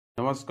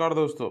नमस्कार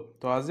दोस्तों।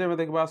 तो आज हम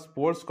देखा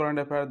स्पोर्ट्स करंट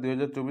अफेयर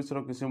 2024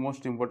 किसी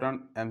मोस्ट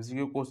इंपोर्टेंट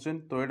एमसीक्यू क्वेश्चन।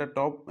 तो यहाँ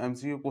टॉप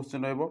एमसीक्यू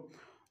क्वेश्चन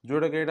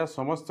जोटा कि यहाँ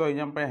समस्त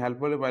एग्जाम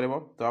हेल्पफुल पार।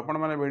 तो आपण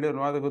मैंने वीडियो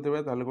नुआ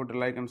देखुए तो गोटे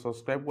लाइक एंड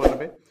सब्सक्राइब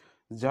करेंगे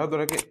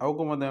जहाँद्वारा कि आउ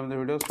को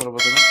वीडियो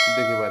सर्वप्रथम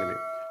देखिपारे।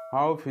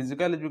 हाँ,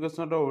 physical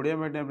education Odia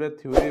medium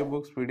theory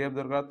books PDF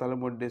दरकार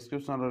मोर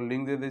डिस्क्रिप्शन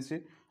लिंक दे देसी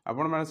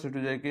आपण मैंने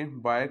सेठू जाकि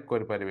बाय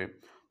करेंगे।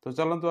 तो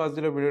चलते आज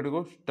वीडियो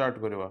को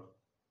स्टार्ट करवा।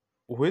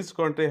 Which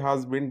country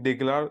has been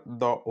declared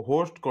the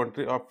host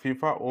country of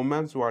FIFA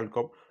Women's World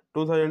Cup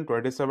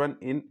 2027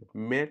 in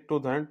May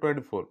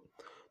 2024?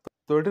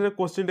 तो ये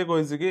क्वेश्चन टे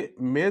कही कि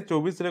मे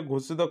 24 रे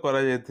घोषित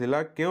करा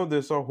जायथिला केउ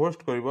देश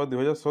होस्ट करिवो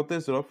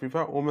 2027 रो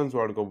FIFA Women's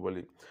World Cup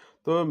बोली।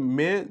 तो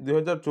मे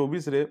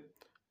 2024 रे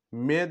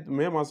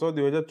मे मास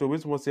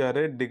 2024 मसीह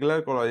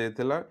डिक्लेयर करा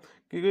जायथिला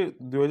कि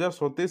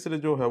 2027 रे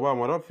जो हेबा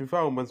हमर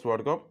FIFA Women's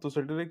World Cup तो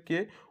सेठी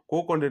के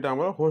को कंट्रीटा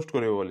हमर होस्ट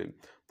करिवो बोली।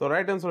 तो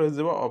राइट आंसर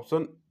हो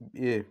option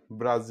A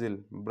Brazil.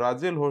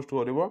 Brazil host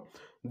करिवो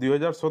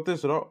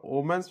 2027 row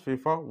women's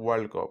FIFA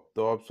world cup.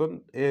 तो ऑप्शन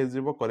ए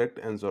हो करेक्ट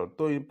आंसर।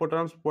 तो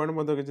इंपोर्टेंट पॉइंट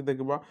मध्य किछि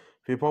देखबा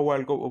फीफा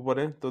वर्ल्ड कप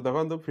ऊपर। तो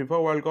देखंतु फीफा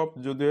वर्ल्ड कप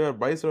जो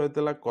 2022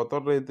 रहितला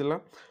कतर रहितला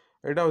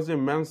एटा होछि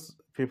मेंस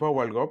फीफा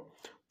वर्ल्ड कप।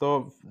 तो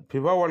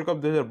फीफा वर्ल्ड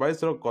कप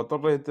 2022 रो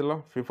कतर रहितला।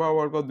 फीफा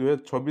वर्ल्ड कप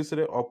 2026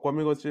 रे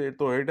अपकमिंग अछि।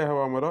 तो एटा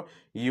हेबा हमर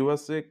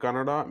यूएसए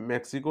कनाडा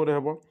मेक्सिको रे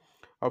हेबो।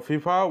 और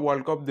फीफा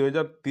वर्ल्ड कप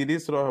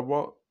 2030 रो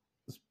हेबो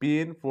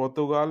Spain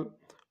Portugal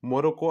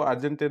Morocco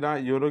Argentina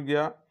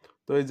Uruguay.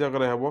 तो ये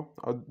जगह हेबो।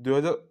 और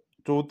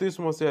 2034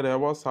 मसीह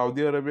हेबो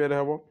सऊदी अरेबिया रे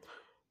हेबो।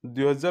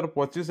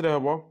 2025 रे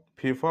हेबो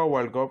FIFA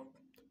world cup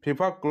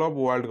FIFA club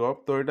world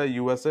cup. तो यहाँ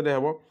यूएसए रे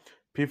हेबो।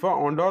 FIFA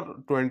under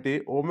 20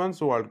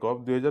 women's world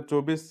cup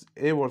 2024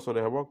 ए वर्ष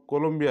रे हेबो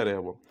कोलंबिया रे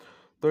हेबो।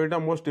 तो यहाँ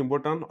मोस्ट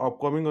इंपोर्टेंट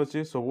अपकमिंग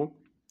अच्छी सब।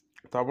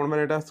 तो आपण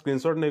मैंने यहाँ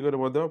स्क्रीनशॉट नहीं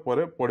कर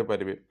पढ़ी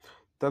पारे।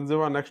 तब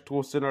जब नेक्स्ट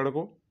क्वेश्चन आड़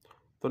को।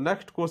 तो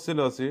नेक्स्ट क्वेश्चन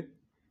अच्छी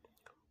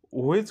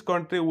Which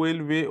country will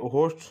be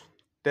host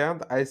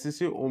 10th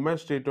ICC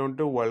Women's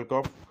T20 World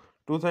Cup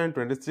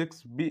 2026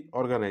 be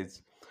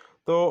organized?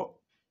 तो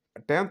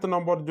 10th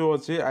नंबर जो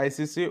अच्छी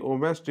ICC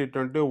Women's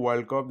T20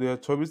 World Cup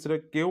 2026 रे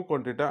केउ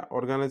कंट्रीटा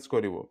ऑर्गेनाइज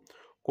करिवो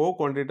को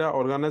कंट्रीटा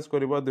organise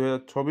करिवो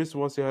 2026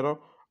 मसिहार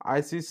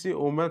ICC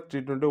Women's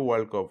T20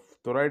 World Cup।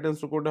 तो राइट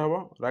आंसर कोटा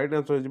हबो right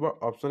answer हो जिवो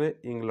option A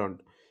England.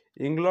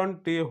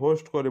 England T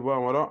host करिवो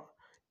हमर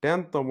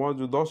 10तम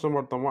जो 10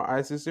 नंबरतम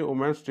ICC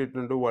women's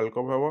T20 world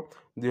cup हेबो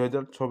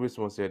 2026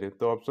 मसीह।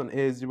 तो ऑप्शन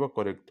ए इज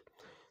करेक्ट।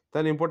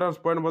 तान इंपोर्टेंस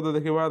पॉइंट बद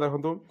देखिबा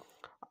देखंतु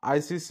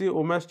ICC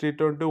women's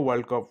T20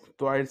 world cup.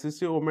 तो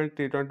ICC women's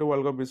T20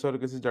 world cup विषय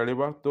किसी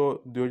जानिबा। तो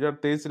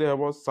 2023 रे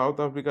हेबो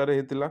साउथ अफ्रीका रे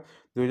हेतिला।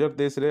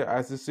 2023 रे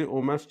ICC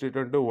women's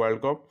T20 world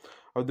cup.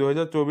 और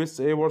 2024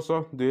 ए वर्ष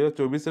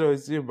 2024 रे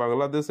होइसी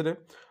बांग्लादेश रे।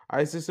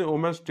 ICC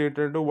women's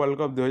T20 world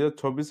cup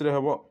 2026 रे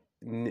हेबो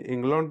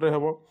इंग्लैंड रे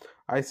हेबो।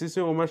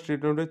 ICC women's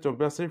T20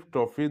 championship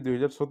trophy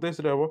 2027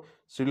 रे हेबो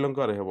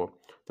श्रीलंका रे हेबो।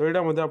 तो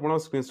यहाँ मध्य आप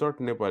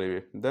स्क्रीनशॉट नहीं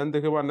पारे। देन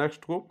देखा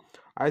नेक्स्ट को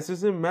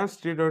ICC men's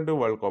T20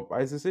 world cup.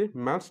 ICC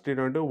men's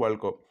T20 world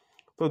cup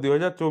तो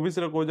 2024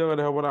 रे को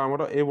जगह हेबो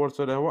हमर ए वर्ष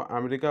रे हेबो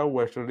अमेरिका और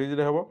वेस्ट इंडीज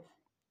रे हेबो।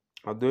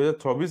 और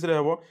 2026 रे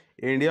हेबो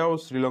इंडिया और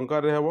श्रीलंका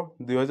रे हेबो।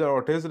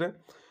 2028 रे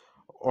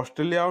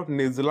ऑस्ट्रेलिया और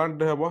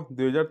न्यूजीलैंड रे हेबो।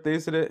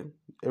 2023 रे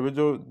एबे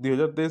जो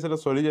 2023 रे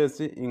सरी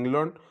जायसी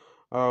इंग्लैंड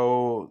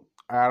और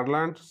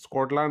आयरलैंड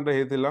स्कॉटलैंड रे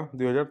हेतिला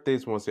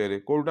 2023 मसीह रे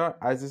Kota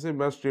ICC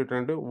men's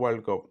T20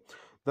 world cup.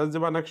 दस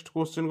जब नेक्स्ट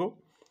क्वेश्चन को।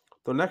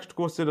 तो नेक्स्ट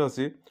क्वेश्चन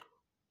अछि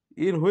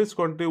in which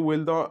country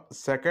will the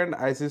second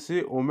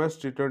ICC women's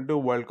T20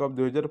 world cup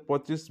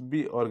 2025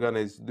 B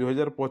organise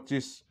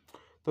 2025।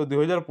 तो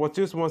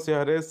 2025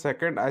 मसीह रे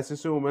second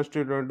ICC women's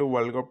T20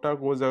 world cup टा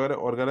को जगह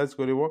ऑर्गेनाइज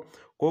करिवो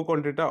को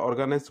कंट्रीटा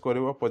ऑर्गेनाइज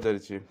करिवो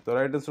पचारिछि। तो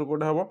राइट आंसर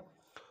कोटा हबो।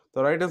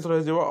 तो राइट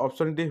आंसर हो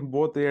option D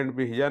both A and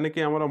B यानी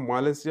कि हमारा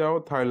मालेशिया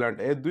और थाईलैंड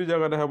ए दुई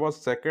जगह हेबो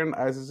second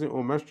ICC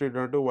women's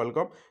T20 world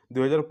cup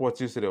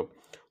 2025 रे।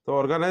 तो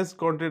ऑर्गेनाइज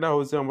कंट्रीटा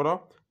होछि हमरा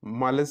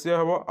मालेशिया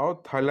हेबो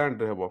और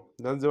थाईलैंड रे हेबो।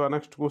 देन जेबा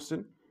नेक्स्ट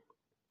क्वेश्चन।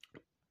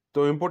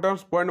 तो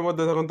इंपोर्टेंस पॉइंट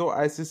मध्ये देखंतु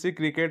ICC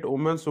cricket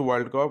women's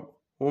world cup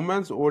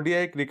women's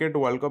ODI cricket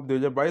world cup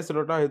 2022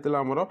 रोटा हेतिला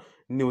हमरा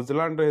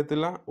न्यूजीलैंड रे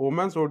हेतिला।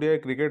 Women's ODI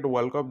cricket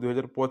world cup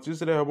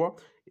 2025 रे हेबो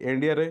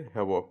इंडिया रे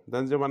हेबो।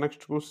 देन जेबा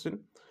नेक्स्ट क्वेश्चन।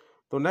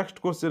 तो नेक्स्ट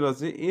क्वेश्चन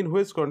अछि in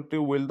which country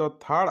will the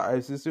third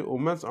ICC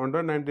women's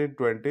under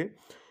 1920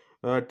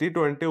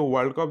 T20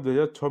 world cup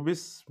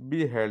 2026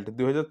 be held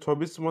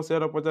 2026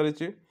 मसीहार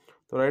पचारिछि।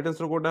 तो राइट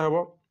आंसर कोटा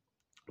हेबो।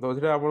 तो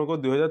एथिरे आपनको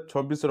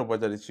 2026 रो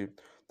पचारिछि।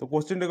 तो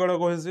क्वेश्चन टे कोन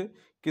कहैछि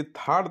कि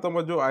थर्ड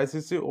तम जो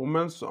ICC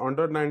women's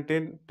under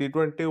 19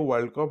 T20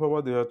 world cup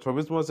हेबो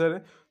 2026 मसीहारे।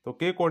 तो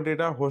के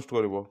कंट्रीटा होस्ट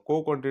करिवो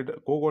को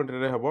कंट्री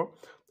रे हेबो।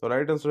 तो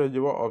राइट आंसर हो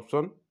जिवो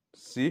option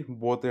C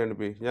both and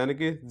B यानी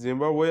कि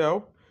जिम्बाब्वे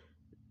और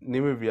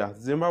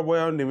जिम्बाब्वे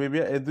और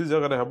नामीबिया ए दुई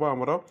जगह हेबो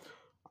हमरो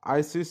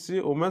ICC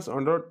women's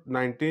under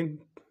 19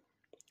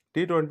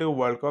 T20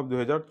 world cup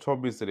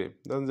 2026 रे।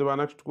 देन जेबा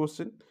नेक्स्ट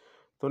क्वेश्चन।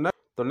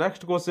 तो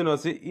नेक्स्ट क्वेश्चन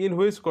अच्छी in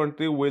which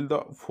country will the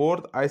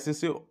 4th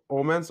ICC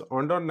women's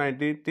under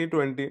 90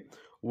 T20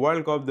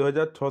 world cup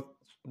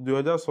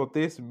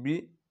 2027 be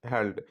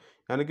held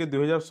यानी कि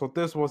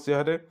 2027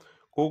 मसीह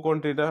को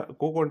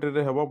कंट्री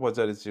हेब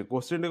पचारि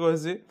क्वेश्चन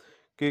कही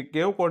कि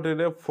केउ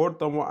country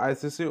 4th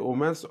ICC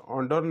women's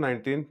under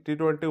 19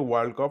 T20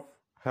 world cup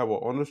हेब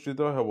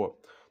अनुष्ठित हेब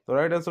तो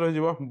राइट आंसर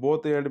हो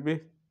बोथ ए एंड बी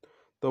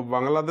तो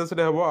बांग्लादेश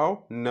रे हेब आउ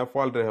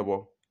नेपाल रे हेब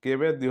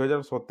केबे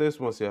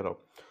 2027 मसीह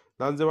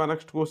जावा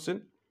नेक्स्ट क्वेश्चन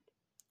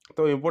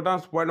तो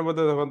इंपोर्टेंस पॉइंट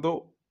मते देखंतु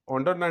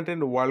अंडर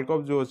 19 वर्ल्ड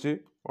कप जो अच्छी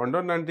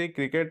under 19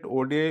 cricket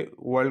ODI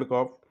world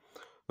cup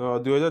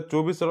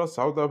 2024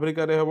 south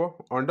Africa रे हेबो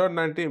under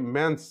 90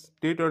 mains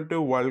T20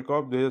 world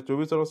cup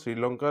 2024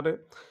 Sri Lanka रे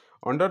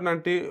under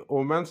 90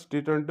 women's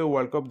T20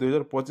 world cup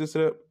 2025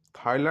 रे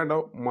थाईलैंड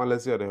और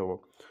मालयेशिया रे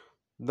हेबो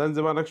देन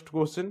जावा नेक्स्ट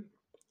क्वेश्चन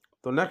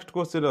तो नेक्स्ट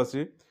क्वेश्चन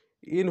अछि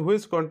in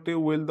which country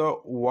will the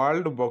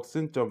world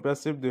boxing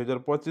championship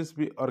 2025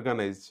 B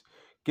organised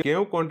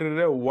केउ कंट्री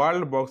रे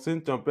वर्ल्ड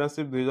बॉक्सिंग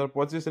चैंपियनशिप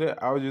 2025 रे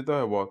आयोजित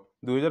हेबो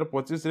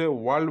 2025 रे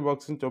वर्ल्ड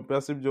बॉक्सिंग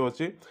चैंपियनशिप जो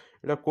अछि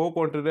एटा को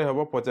कंट्री रे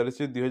हेबो पचारि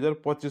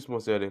 2025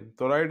 मसिया रे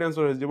तो राइट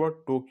आंसर हे जिवो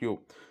टोक्यो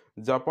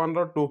जापान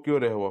रो टोक्यो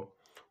रे हेबो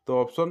तो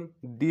ऑप्शन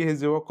डी हे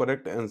जिवो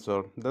करेक्ट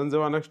आंसर देन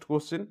जवा नेक्स्ट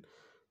क्वेश्चन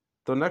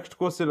तो नेक्स्ट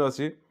क्वेश्चन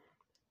अछि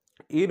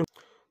इन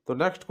तो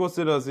नेक्स्ट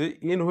क्वेश्चन अछि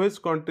in which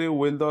country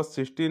will the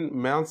 16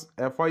 mains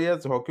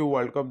FIH hockey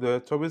world cup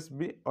 2026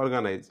 B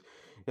organise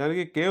यानी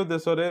कि केउ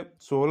देश रे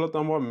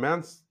 16तम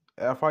mains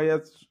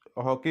FIH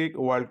hockey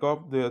world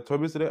cup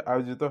 2026 रे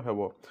आयोजित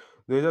हेबो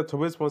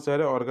 2026 मसिया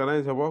रे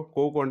ऑर्गेनाइज हेबो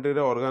को कंट्री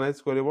रे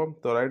ऑर्गेनाइज करबो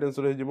तो राइट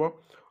आंसर हे जिवो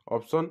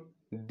option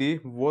D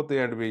both A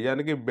and B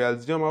यानी कि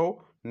बेल्जियम और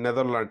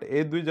नेदरलैंड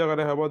ए दुई जगह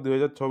रे हेबो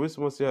 2026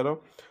 मसिया रो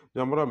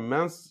जो हमर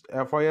mains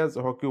FIH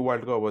hockey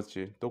world cup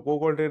अछि तो को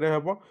कंट्री रे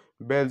हेबो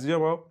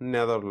बेल्जियम और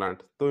नेदरलैंड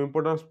तो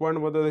इंपोर्टेंस पॉइंट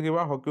मते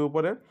देखिबा हॉकी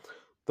ऊपर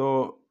तो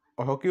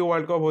हॉकी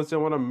वर्ल्ड कप होचे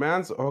हमर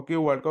मेंस हॉकी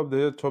वर्ल्ड कप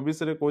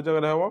 2026 रे को जगह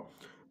रे हेबो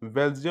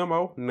बेल्जियम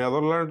और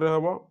नेदरलैंड रे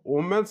हेबो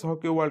वुमेन्स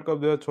हॉकी वर्ल्ड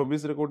कप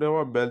 2026 रे कोटे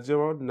हेबो बेल्जियम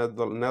और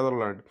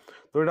नेदरलैंड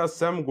तो एटा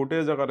सेम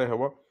गोटे जगह रे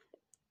हेबो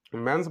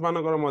मेंस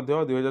मानकर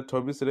मध्य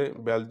 2026 रे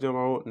बेल्जियम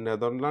और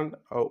नेदरलैंड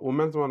और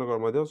वुमेन्स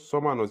मानकर मध्य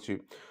समान अछि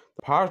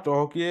first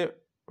hockey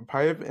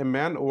 5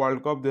 man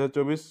world cup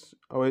 2024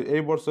 और ए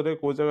वर्ष रे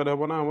को जगह रे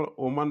हेबो ना हमर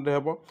ओमान रे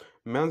हेबो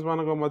मेंस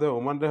मानकर मध्य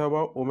ओमान रे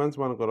हेबो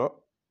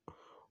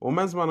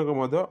वुमेन्स मानकर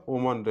मध्य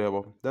ओमान रे हेबो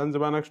देन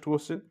जबा नेक्स्ट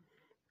क्वेश्चन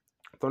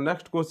तो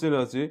नेक्स्ट क्वेश्चन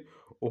अछि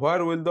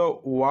where will the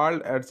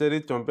world archery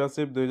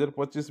championship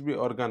 2025 B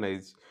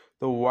organise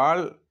तो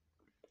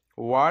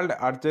वर्ल्ड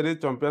आर्चरी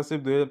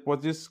चैंपियनशिप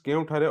 2025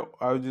 केउ ठारे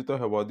आयोजित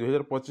हेबो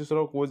 2025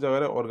 रो को जगह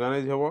रे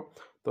ऑर्गेनाइज हेबो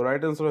तो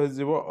राइट आंसर हे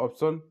जिवो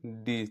ऑप्शन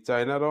डी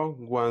चाइना रो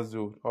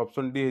ग्वांगजू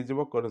ऑप्शन डी हे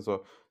जिवो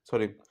करेंसो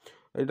सॉरी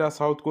एटा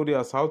साउथ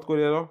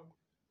कोरिया रो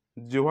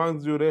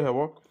जिवांगजू रे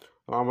हेबो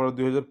हमर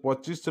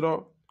 2025 रो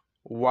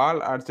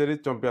वर्ल्ड आर्चरी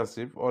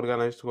चैंपियनशिप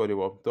ऑर्गेनाइज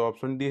करिवो तो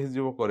ऑप्शन डी हे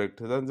जिवो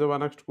करेक्ट देन जबा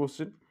नेक्स्ट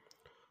क्वेश्चन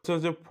सो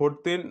जो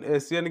 14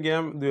 Asian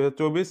game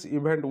 2024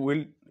 event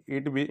will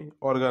it be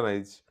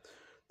organise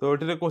तो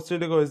ये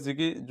क्वेश्चन कही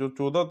कि जो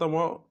 14तम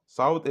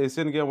साउथ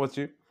एशियन गेम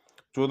अच्छी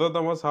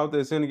 14तम साउथ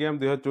एशियन गेम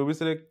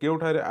 2024 रे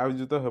केउठारे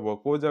आयोजित हेबो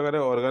को जगह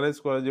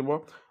ऑर्गेनाइज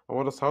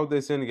कर साउथ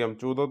एशियन गेम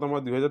 14तम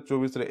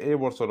 2024 रे ए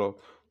वर्षर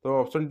तो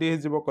ऑप्शन डी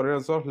हो करेक्ट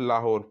आंसर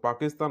लाहौर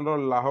पाकिस्तान रो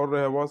लाहौर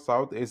रे हेबो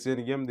साउथ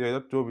एशियन गेम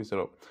 2024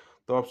 रो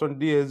तो ऑप्शन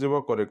डी हो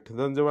करेक्ट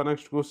देन जबा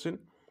नेक्स्ट क्वेश्चन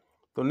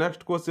तो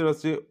नेक्स्ट क्वेश्चन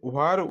अच्छी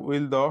where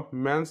will the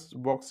mains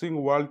boxing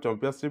world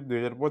championship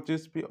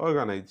 2025 B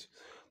organise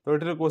तो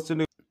ये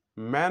question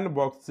man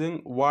boxing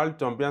world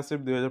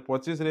championship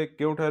 2025 रे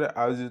केउठारे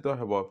आयोजित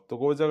हेबो तो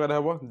को जगह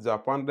हेबो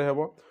जापान रे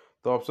हेबो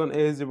तो ऑप्शन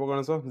ए हिजबो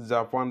कौन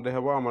जापान रे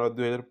हेबो हमर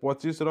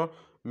 2025 रो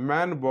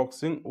मैन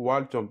बॉक्सिंग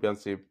वर्ल्ड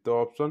चैंपियनशिप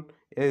तो option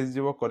A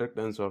हिजबो correct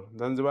answer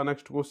then जबा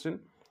नेक्स्ट क्वेश्चन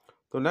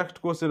तो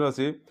नेक्स्ट क्वेश्चन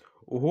अछि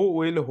who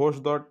will host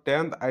the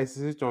 10th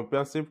ICC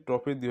championship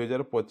trophy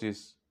 2025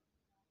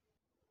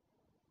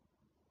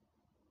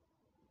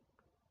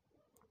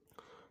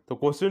 तो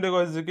क्वेश्चन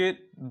कही कि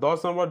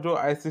 10 नंबर जो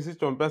आईसीसी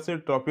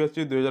चैंपियनशिप ट्रॉफी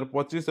अच्छी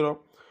 2025 रो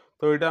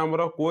तो यहाँ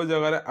आमर को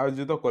जगह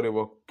आयोजित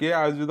करिवो के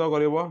आयोजित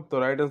करिवो तो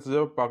राइट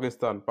आंसर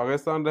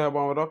पाकिस्तान रे हेबो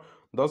हमर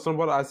 10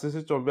 नंबर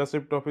आईसीसी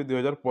चैंपियनशिप ट्रॉफी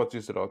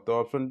 2025 रो तो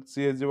ऑप्शन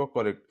सी हे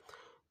करेक्ट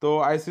तो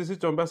आईसीसी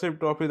चैंपियनशिप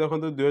ट्रॉफी देखो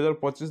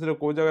 2025 रे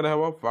को जगह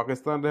हेबो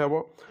पाकिस्तान रे हेबो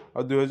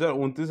और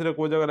 2029 रे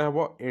को जगह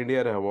हेबो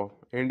इंडिया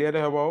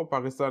रे हेबो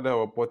पाकिस्तान रे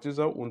हेबो 25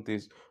 और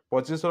 29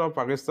 25 रो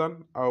पाकिस्तान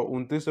और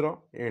 29 रो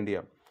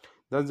इंडिया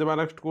देन जबा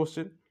नेक्स्ट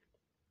क्वेश्चन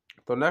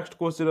तो नेक्स्ट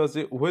क्वेश्चन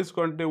अछि which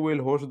country will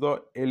host the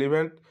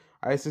 11th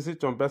ICC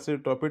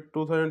championship trophy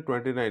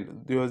 2029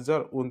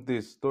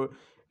 2029 तो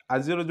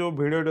आज जो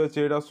वीडियो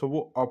अच्छे यहाँ सब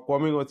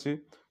अपकमिंग अच्छी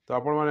तो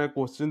आपण मैंने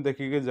क्वेश्चन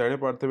देखिए जानी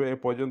पार्थे ए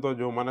पर्यंत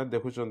जो मैंने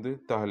देखुं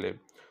ताहले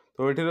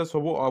तो ये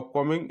सब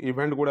अपकमिंग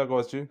इवेंट गुड़ाक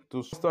अच्छी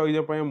तो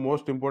एग्जाम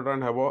मोस्ट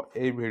इंपोर्टेंट हेबो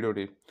ए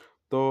भिडियोटी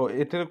तो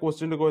ये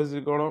क्वेश्चन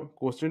कही कौन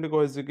क्वेश्चन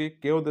कही कि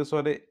केउ देश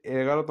में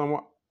 11तम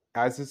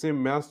आईसीसी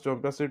मैच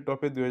चैंपियनशिप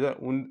ट्रॉफी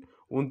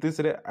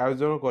 2029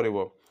 आयोजन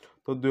करिवो।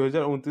 तो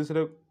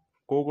 2029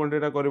 को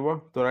कंट्रीटा करिवो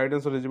तो राइट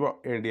आंसर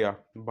हो इंडिया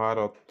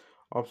भारत।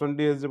 ऑप्शन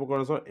डी हो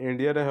कौन सर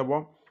इंडिया रे हेबो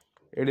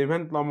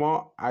 11तम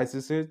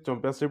आईसीसी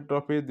चैंपियनशिप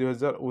ट्रॉफी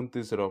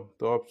 2029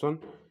 तो ऑप्शन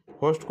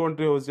होस्ट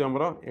कंट्री होची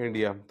हमरा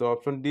इंडिया। तो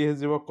ऑप्शन डी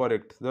हो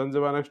करेक्ट। देन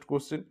जबा नेक्स्ट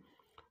क्वेश्चन।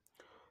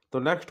 तो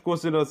नेक्स्ट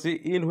क्वेश्चन अछि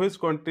in which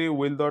country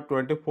will the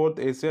 24th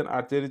Asian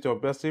archery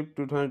championship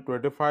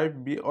 2025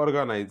 B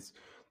organise.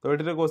 तो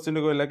एठरे क्वेश्चन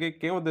कहला कि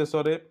केउ देश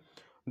रे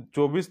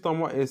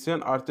 24तम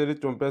एशियन आर्चरी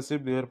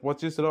चैंपियनशिप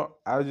 2025 रो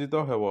आयोजित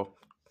हेबो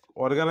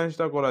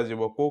ऑर्गेनाइजटा करा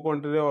जिवो को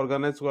कंट्री रे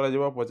ऑर्गेनाइज करा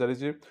जिवो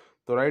पचारिछि।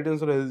 तो राइट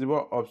आंसर हो जिवो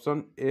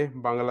option A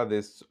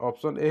Bangladesh.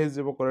 Option A हो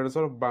जिवो करेक्ट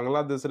आंसर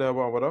बांग्लादेश रे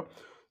हेबो हमर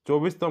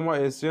 24तम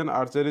एशियन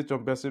आर्चरी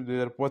चैंपियनशिप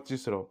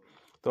 2025 रो।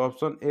 तो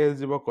ऑप्शन ए हो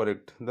जिवो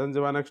करेक्ट। देन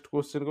जबा नेक्स्ट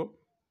क्वेश्चन को।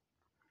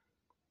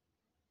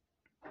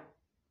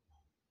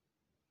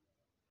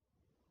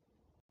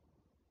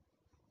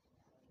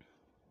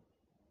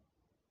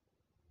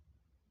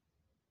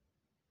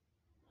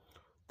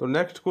 तो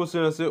नेक्स्ट क्वेश्चन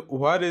है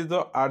where is the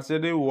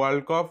archery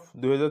world cup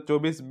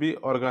 2024 B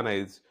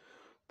organise.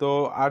 तो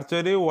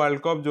आर्चरी वर्ल्ड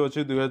कप जो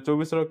अच्छी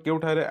 2024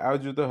 केउठारे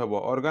आयोजित हेबो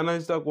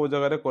ऑर्गेनाइजटा को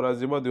जगह करा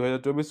जिवो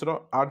 2024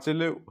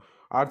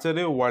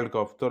 आर्चरी वर्ल्ड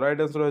कप। तो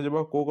राइट आंसर हो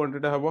जिवो को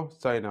कंट्रीटा हेबो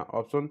चाइना।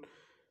 ऑप्शन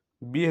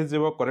बी हो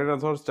जिवो करेक्ट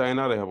आंसर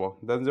चाइना रे हेबो।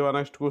 देन जबा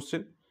नेक्स्ट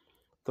क्वेश्चन।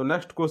 तो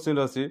नेक्स्ट क्वेश्चन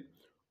अछि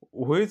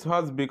which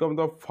has become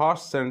the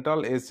first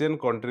central Asian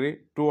country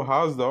to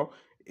house the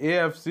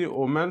AFC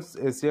women's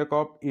Asia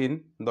cup in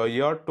the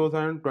year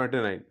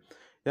 2029।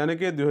 यानी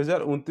कि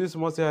 2029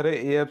 मसीह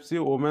AFC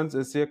वुमेन्स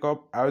एशिया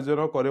कप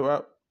आयोजन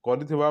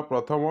करिथिबा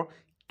प्रथम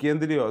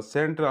केंद्रीय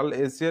सेंट्रल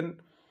एशियन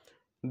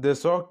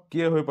देश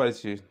किए होई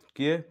पारिछि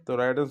किए। तो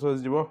राइट आंसर हो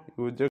जिवो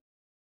यूजे।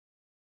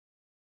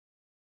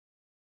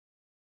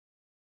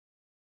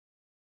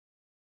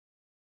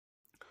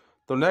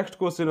 तो नेक्स्ट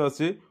क्वेश्चन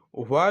अछि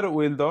where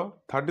will the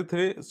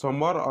 33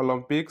 summer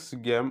Olympics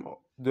game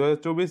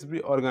 2024 B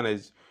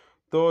organise.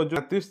 तो जो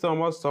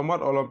 33तम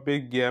समर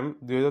ओलंपिक गेम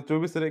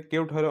 2024 रे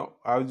केउठारे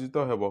आयोजित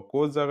हेबो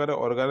को जगह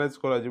ऑर्गेनाइज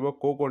करा जिवो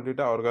को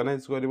कंट्रीटा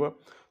ऑर्गेनाइज करिवो।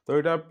 तो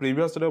एटा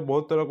प्रीवियस रे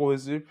बहुत तरह को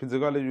होइसी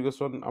फिजिकल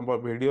एजुकेशन हम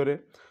वीडियो रे।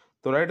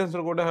 तो राइट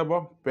आंसर कोटा हेबो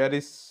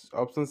पेरिस।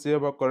 ऑप्शन सी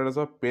हेबो करेक्ट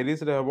आंसर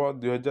पेरिस रे हेबो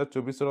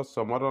 2024 रो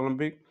समर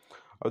ओलंपिक।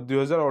 और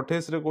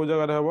 2028 रे को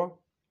जगह रे हेबो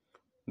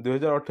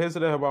 2028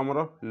 रे हेबो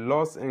हमर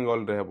लॉस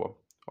एंजल्स रे हेबो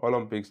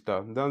ओलंपिक्सटा।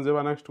 देन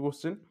जेबा नेक्स्ट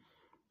क्वेश्चन।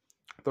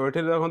 तो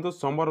ये देखो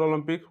समर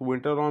ओलंपिक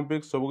विंटर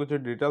ओलंपिक सब किसी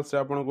डिटेल्स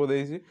आपको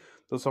देसी।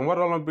 तो समर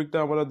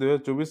ओलंपिकटा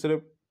 2024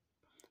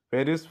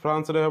 पेरिस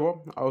फ्रांस रे हेबो।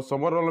 आ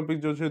समर ओलंपिक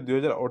जो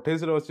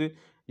 2028 अच्छी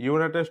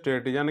यूनाइटेड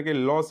स्टेट यानी कि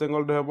लॉस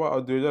एंजल्स रे हेबो।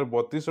 और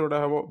 2032 रोटा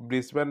हेबो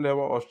ब्रिस्बेन रे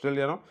हेबो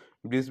ऑस्ट्रेलिया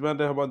ब्रिस्बेन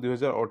रे हेबो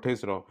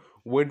 2028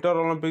 विंटर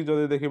ओलंपिक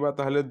जदि देखा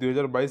ताहले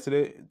 2022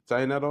 रे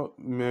चाइना रो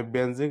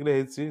बेजिंग रे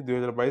हेछि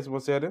 2022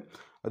 मसीह रे।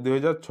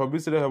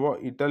 2026 रे हेबो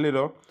इटाली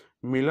रो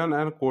मिलान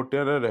एंड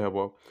कोर्टिया रे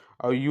हेबो।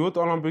 और यूथ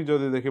ओलंपिक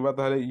जदि देखा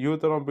ताहले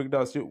यूथ ओलंपिकटा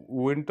आसी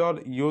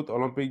विंटर यूथ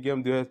ओलंपिक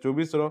गेम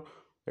 2024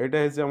 एटा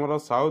हेछि हमर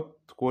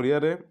साउथ कोरिया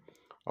रे।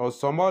 और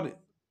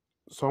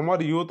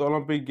समर यूथ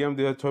ओलंपिक गेम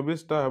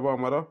 2026 टा हेबो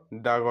हमर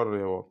डागर रे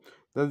हेबो।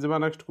 देन जिबा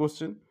नेक्स्ट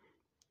क्वेश्चन।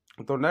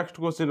 तो नेक्स्ट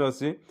क्वेश्चन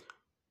आसी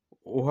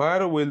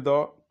where will the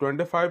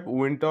 25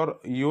 winter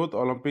youth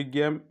Olympic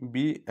game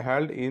be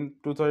held in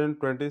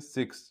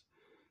 2026।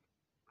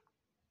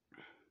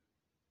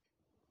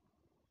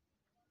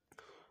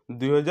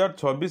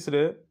 2026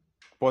 रे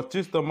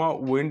 25तम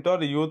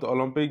विंटर यूथ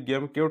ओलंपिक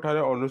गेम केउठारे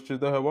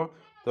अनुष्ठित हेबो।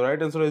 तो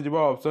राइट आंसर हो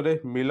option A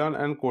Milan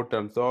and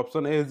cotton. तो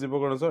ऑप्शन ए हो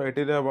कौन आंसर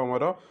एटी रे हेबो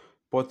हमर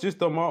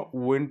 25तम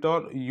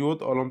विंटर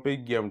यूथ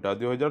ओलंपिक गेमटा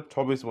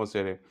 2026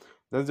 मसीह रे।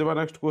 देन जेबा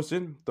नेक्स्ट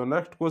क्वेश्चन। तो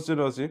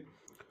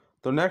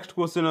नेक्स्ट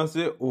क्वेश्चन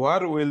अछि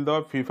where will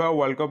the FIFA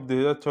world cup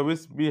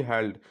 2026 be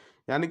held.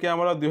 यानी कि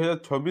हमर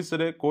 2026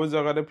 रे को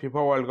जगह रे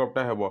फीफा वर्ल्ड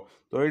कपटा हेबो।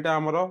 तो एटा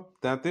हमर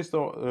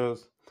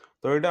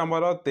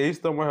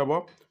 23तम हेबो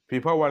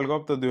फीफा वर्ल्ड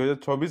कप। तो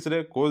 2026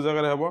 रे को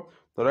जगह हेबो।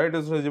 तो राइट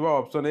आंसर हो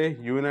option A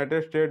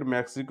United state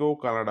Mexico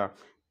Canada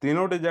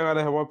तीनोटी जगह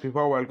रे हेबो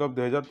फीफा वर्ल्ड कप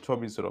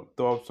 2026 रो।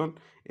 तो ऑप्शन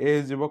ए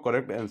हो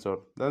करेक्ट आंसर।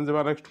 देन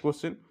जेबा नेक्स्ट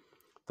क्वेश्चन।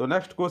 तो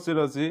नेक्स्ट क्वेश्चन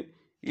अछि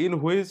in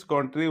which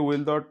country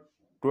will the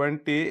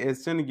 20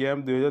 Asian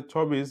game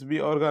 2026 B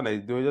organise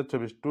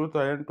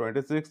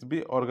 2026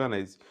 B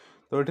organise.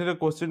 तो ये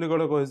क्वेश्चन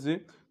गोटे कही।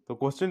 तो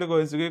क्वेश्चन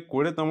कही कि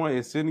 20तम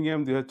एशियन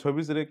गेम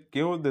 2026 रे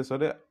केउ देश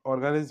रे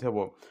ऑर्गेनाइज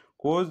हेबो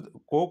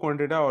को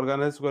कंट्रीटा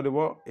ऑर्गेनाइज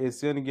करिवो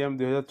एशियन गेम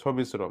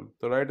 2026 रो।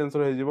 तो राइट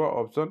आंसर हो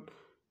ऑप्शन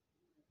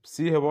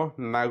सी हेबो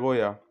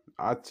नागोया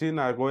आछि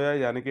नागोया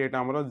यानी कि एटा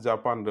हमर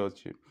जापान रे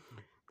अछि।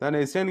 देन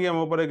एशियन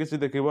गेम ऊपर किसी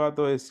देखिबा।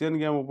 तो एशियन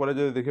गेम ऊपर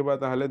जदि देखिबा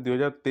ताहले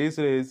 2023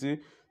 रे हेछि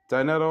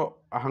चाइना रो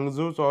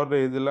हांगझू शहर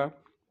रे हेदिला।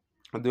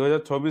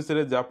 2026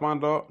 रे जापान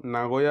रो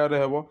नागोया रे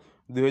हेबो।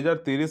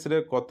 2030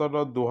 रे कतर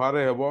रो दोहा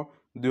रे हेबो।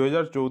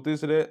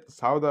 2034 रे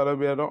साउथ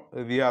अरेबिया रो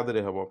रियाद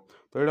रे हेबो।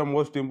 तो एटा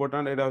मोस्ट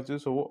इंपोर्टेंट एटा होछि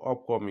सब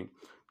upcoming.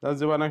 That's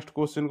the next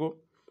question को।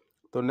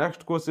 तो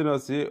नेक्स्ट क्वेश्चन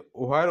अच्छी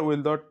where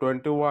will the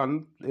 21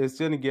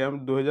 Asian game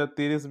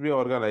 2030 भी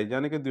ऑर्गेनाइज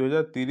यानी कि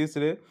 2030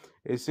 रे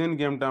एशियन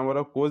गेमटा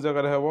आमर को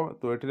जगह हेबो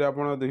तो एठी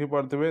आपण देखि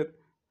पारथिबे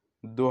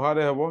दोहा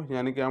रे हेबो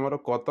यानी कि आमर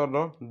कतर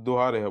रो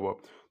दोहा रे हेबो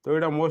तो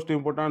एटा मोस्ट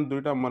इंपोर्टेंट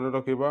दुईटा मन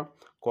रखिबा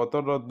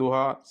कतर रो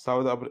दोहा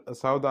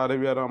साउथ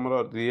अरेबिया रो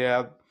आमर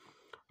रियाद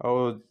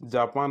और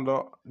जापान रो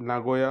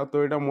नागोया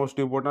तो एटा मोस्ट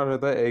इंपोर्टेंट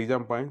रहता है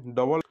एग्जाम पाई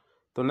डबल।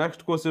 तो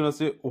नेक्स्ट क्वेश्चन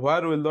अच्छी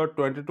where will the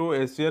 22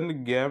 Asian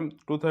game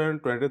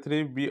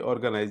 2023 B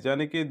organise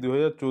यानी कि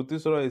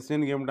 2034 रो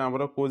एशियन गेमटा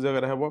आमर को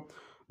जगह हेबो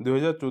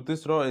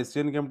 2034 रो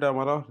एशियन गेमटा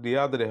आमर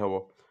रियाद रे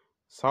हेबो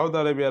साउथ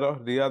अरेबिया रो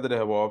रियाद रे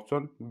हेबो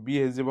ऑप्शन बी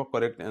हे जिवो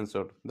करेक्ट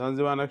आंसर। देन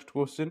जिवा नेक्स्ट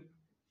क्वेश्चन।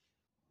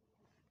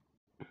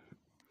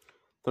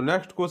 तो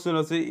नेक्स्ट क्वेश्चन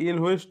अच्छी in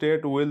which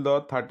state will the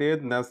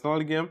 30th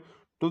national game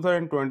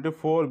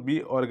 2024 B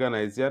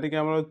organise यानी कि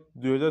आमर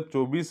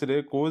 2024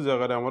 रे को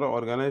जगह आमर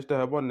ऑर्गेनाइजटा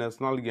हेबो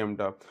नेशनल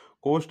गेमटा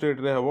को स्टेट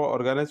रे हेबो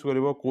ऑर्गेनाइज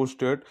करिवो को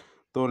स्टेट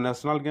तो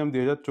नेशनल गेम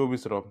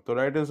 2024 रो तो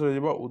राइट आंसर हो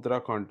जिवो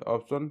उत्तराखंड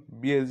ऑप्शन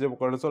बी हे जिवो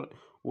करेक्ट आंसर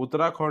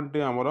उत्तराखंड टी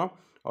आमर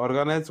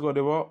ऑर्गेनाइज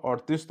करिवो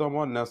 38तम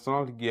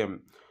नेशनल गेम।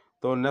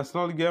 तो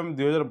नेशनल गेम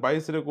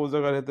 2022 रे को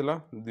जगह रहतिला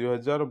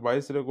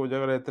 2022 रे को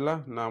जगह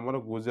रहतिला ना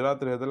आमर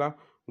गुजरात रहतिला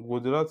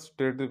गुजरात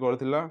स्टेट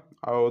करथिला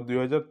आ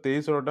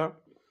 2023 रोटा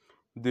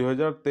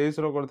 2023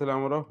 रो करथिला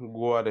हमरो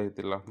गोवा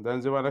रहतिला।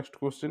 देन जेबा नेक्स्ट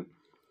क्वेश्चन।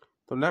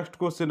 तो नेक्स्ट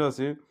क्वेश्चन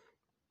अछि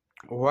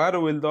व्हेयर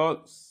विल द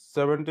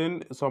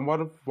 17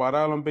 समर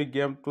पारा ओलंपिक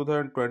गेम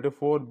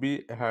 2024 बी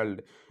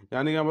हेल्ड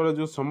यानी कि हमरो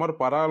जो समर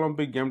पारा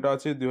ओलंपिक गेमटा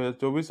अछि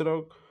 2024 रो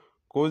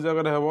को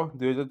जगह रे हेबो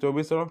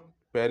 2024 रो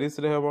पेरिस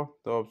रे हेबो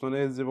तो ऑप्शन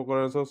ए जेबो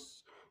करे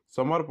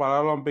समर पारा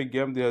ओलंपिक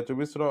गेम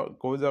 2024 रो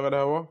को जगह रे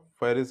हेबो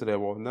पेरिस रे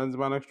हेबो। देन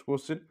जेबा नेक्स्ट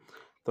क्वेश्चन।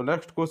 तो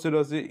नेक्स्ट क्वेश्चन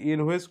अछि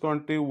in which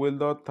country will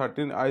the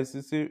 13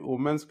 ICC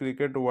women's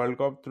cricket world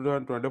cup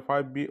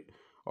 2025 B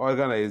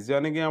organise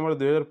यानी कि हमर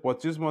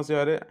 2025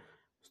 मसिया रे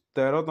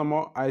 13तम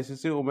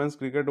ICC women's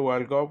cricket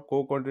world cup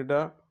को कंट्री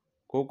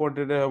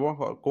हेबो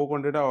को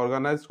कंट्रीटा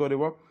ऑर्गेनाइज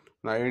करिवो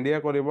ना इंडिया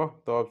करिवो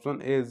तो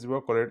option A is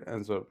the correct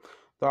answer.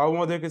 तो आउ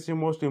मध्ये किसी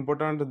मोस्ट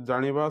इंपोर्टेंट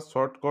जानिबा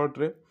शॉर्टकट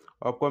रे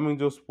अपकमिंग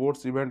जो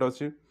स्पोर्ट्स इवेंट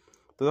अछि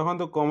तो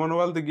देखो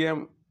कॉमनवेल्थ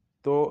गेम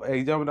तो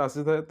एग्जाम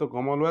आसी था तो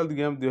कॉमनवेल्थ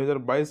गेम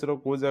 2022 रो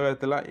को जगह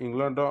हेतला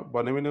इंग्लैंड रो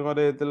बर्मिंघम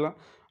रे हेतला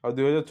और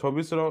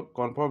 2026 रो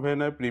कंफर्म है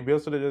ना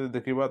प्रीवियस रे जदि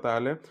देखिबा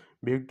ताले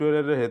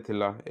विक्टोरिया रे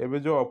हेतला एबे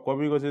जो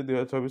अपकमिंग अछि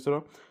 2026 रो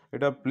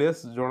एटा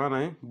प्लेस जणा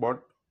नाही बट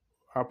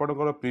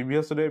आपनकर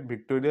प्रीवियस रे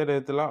विक्टोरिया रे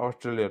हेतला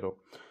ऑस्ट्रेलिया रो।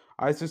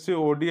 आईसीसी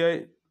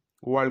ओडीआई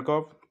वर्ल्ड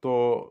कप तो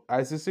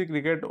आईसीसी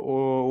क्रिकेट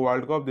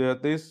वर्ल्ड कप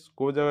 2023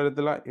 को जगह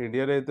हेतला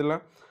इंडिया रे हेतला।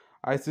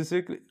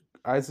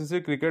 आईसीसी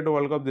क्रिकेट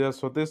वर्ल्ड कप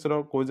 2027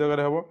 रो को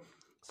जगह हेबो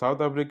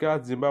साउथ अफ्रीका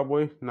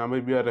जिम्बाब्वे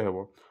नामीबिया रे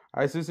हेबो।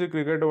 आईसीसी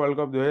क्रिकेट वर्ल्ड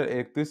कप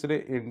 2031 रे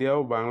इंडिया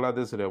और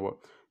बांग्लादेश रे हेबो।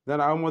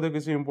 देन आउ मध्ये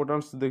किसी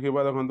इंपोर्टेंस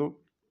देखिबा देखंतु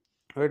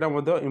एटा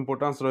मध्ये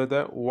इंपोर्टेंस रहता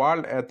है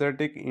वर्ल्ड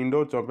एथलेटिक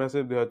इंडोर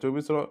चैंपियनशिप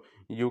 2024 रो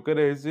यूके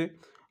रे हेसी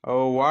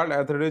और वर्ल्ड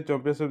एथलेटिक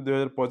चैंपियनशिप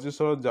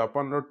 2025 रो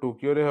जापान रो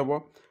टोक्यो रे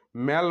हेबो।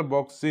 Mail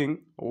boxing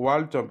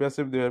world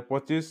championship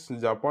 2025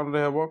 Japan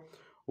रे हेबो।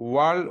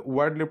 World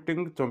weight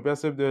lifting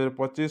championship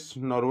 2025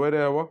 Norway रे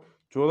हेबो।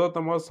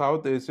 14तम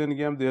साउथ एशियन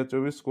गेम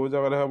 2024 को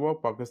जगह हेबो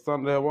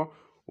पाकिस्तान रे हेबो।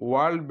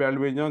 वर्ल्ड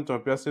बैडमिंटन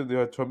चैंपियनशिप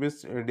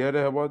 2026 इंडिया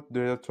रे हेबो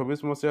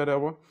 2026 मसिया रे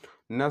हेबो।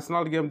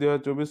 नेशनल गेम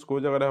 2024 को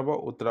जगह हेबो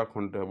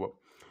उत्तराखंड रे हेबो।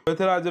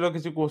 एथर आज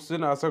किसी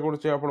क्वेश्चन आशा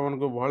करुच्चे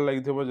आपको भल लगी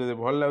जब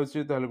भल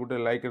लगे तो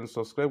गोटे लाइक एंड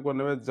सब्सक्राइब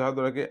करने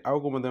जहाँद्वारा कि आउ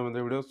को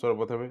वीडियो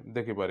सर्वप्रथम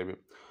देखिपारे।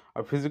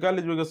 आ फिजिकल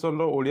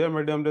एजुकेशन ओडिया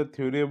मीडियम रे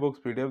थ्योरी बुक्स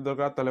पीडीएफ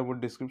दरकार ताले मु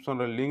डिस्क्रिप्शन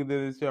रे लिंक दे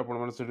देछि आपण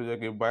माने सेटु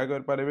जाके बाय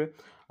कर पारेबे।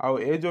 आ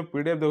ए जो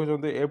पीडीएफ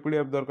देखुछन्ते ए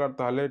पीडीएफ दरकार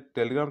ताले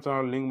Telegram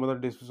channel link mother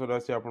description रे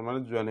अछि आपण माने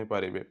जॉइन हे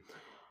पारेबे।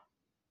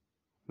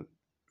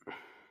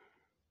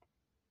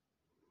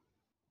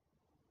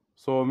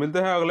 सो मिलते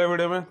हैं अगले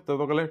वीडियो में, तब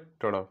तक के लिए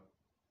टाटा।